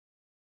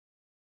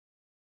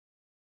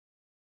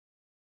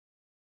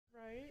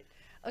Right.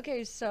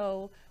 Okay,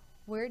 so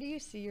where do you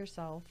see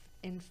yourself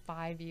in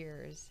 5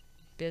 years,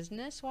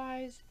 business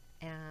wise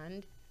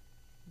and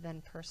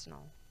then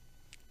personal?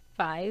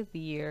 5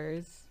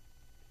 years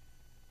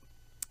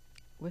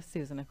with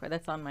Susan, of course.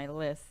 That's on my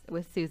list.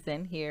 With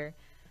Susan here,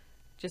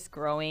 just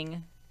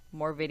growing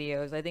more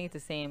videos. I think it's the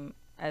same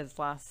as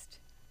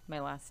my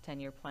last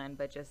 10-year plan,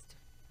 but just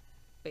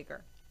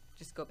bigger.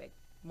 Just go big.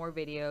 More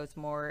videos,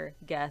 more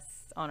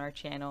guests on our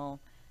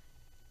channel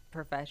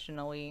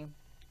professionally.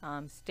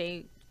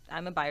 Stay.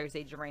 I'm a buyer's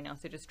agent right now,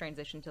 so just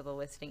transition to the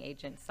listing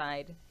agent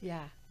side.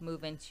 Yeah.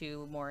 Move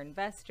into more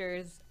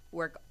investors.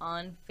 Work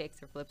on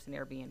fix or flips and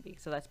Airbnb.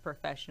 So that's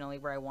professionally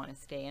where I want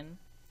to stay in.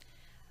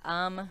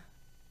 Um,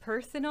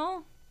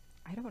 Personal.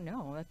 I don't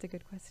know. That's a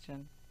good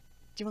question.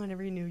 Do you want to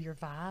renew your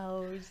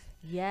vows?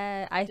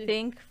 Yeah, I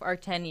think our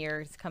 10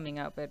 years coming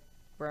up, but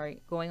we're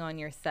going on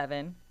year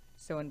 7.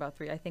 So in about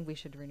 3, I think we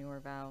should renew our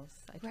vows.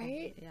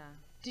 Right? Yeah.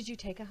 Did you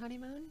take a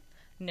honeymoon?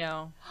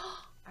 No,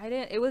 I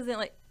didn't. It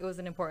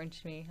wasn't important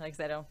to me. Like I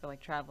said, I don't feel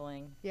like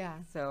traveling. Yeah.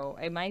 So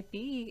it might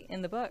be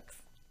in the books.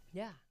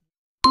 Yeah.